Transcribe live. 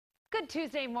Good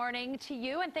Tuesday morning to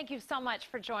you, and thank you so much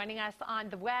for joining us on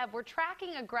the web. We're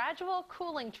tracking a gradual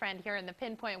cooling trend here in the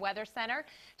Pinpoint Weather Center.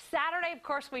 Saturday, of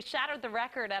course, we shattered the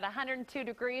record at 102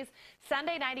 degrees.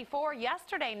 Sunday, 94.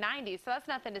 Yesterday, 90. So that's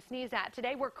nothing to sneeze at.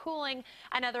 Today, we're cooling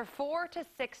another 4 to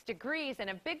 6 degrees, and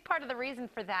a big part of the reason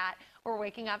for that, we're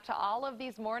waking up to all of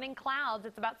these morning clouds.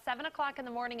 It's about 7 o'clock in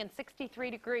the morning and 63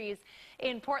 degrees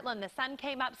in Portland. The sun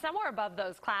came up somewhere above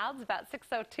those clouds, about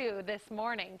 6:02 this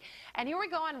morning. And here we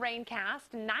go on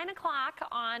Raincast, 9 o'clock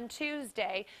on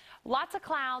Tuesday. Lots of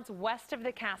clouds west of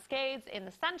the Cascades, in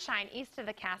the sunshine east of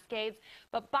the Cascades.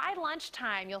 But by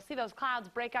lunchtime, you'll see those clouds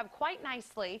break up quite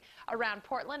nicely around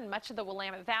Portland and much of the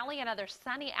Willamette Valley. Another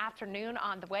sunny afternoon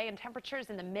on the way, and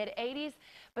temperatures in the mid-80s.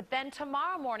 But then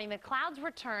tomorrow morning, the clouds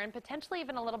return, potentially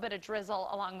even a little bit of drizzle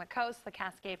along the coast, the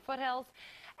Cascade foothills.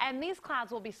 And these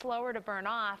clouds will be slower to burn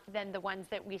off than the ones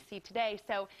that we see today.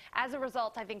 So as a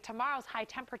result, I think tomorrow's high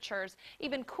temperatures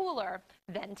even cooler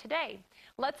than today.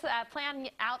 Let's plan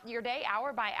out your day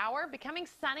hour by hour. Becoming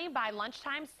sunny by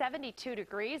lunchtime, 72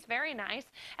 degrees. Very nice.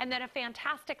 And then a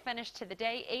fantastic finish to the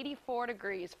day, 84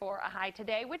 degrees for a high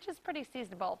today, which is pretty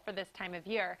seasonable for this time of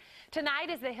year. Tonight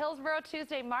is the Hillsborough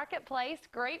Tuesday Marketplace.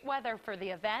 Great weather for the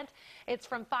event. It's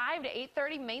from 5 to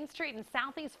 8:30 Main Street and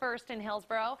Southeast First in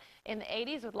Hillsborough, in the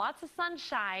 80s with lots of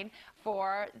sunshine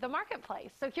for the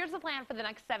marketplace. So here's the plan for the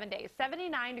next 7 days.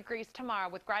 79 degrees tomorrow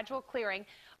with gradual clearing.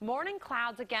 Morning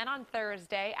clouds again on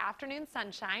Thursday. Afternoon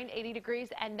sunshine, 80 degrees.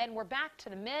 And then we're back to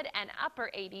the mid and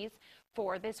upper 80s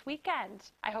for this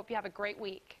weekend. I hope you have a great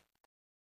week.